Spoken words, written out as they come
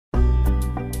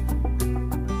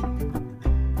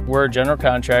We're a general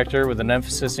contractor with an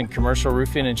emphasis in commercial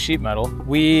roofing and sheet metal.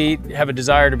 We have a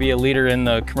desire to be a leader in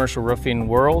the commercial roofing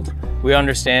world. We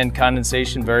understand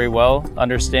condensation very well,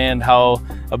 understand how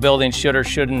a building should or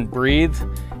shouldn't breathe,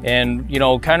 and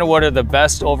kind of what are the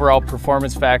best overall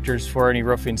performance factors for any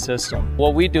roofing system.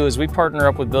 What we do is we partner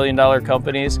up with billion-dollar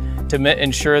companies to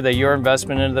ensure that your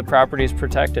investment into the property is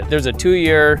protected. There's a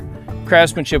 2-year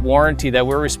craftsmanship warranty that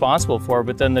we're responsible for,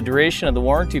 but then the duration of the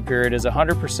warranty period is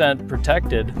 100%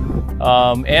 protected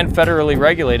and federally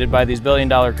regulated by these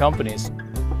billion-dollar companies.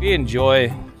 We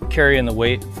enjoy carrying the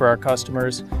weight for our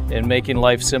customers and making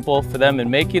life simple for them and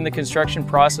making the construction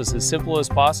process as simple as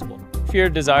possible. If your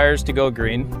desire is to go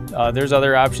green, there's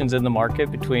other options in the market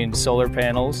between solar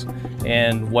panels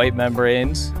and white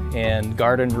membranes and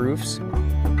garden roofs.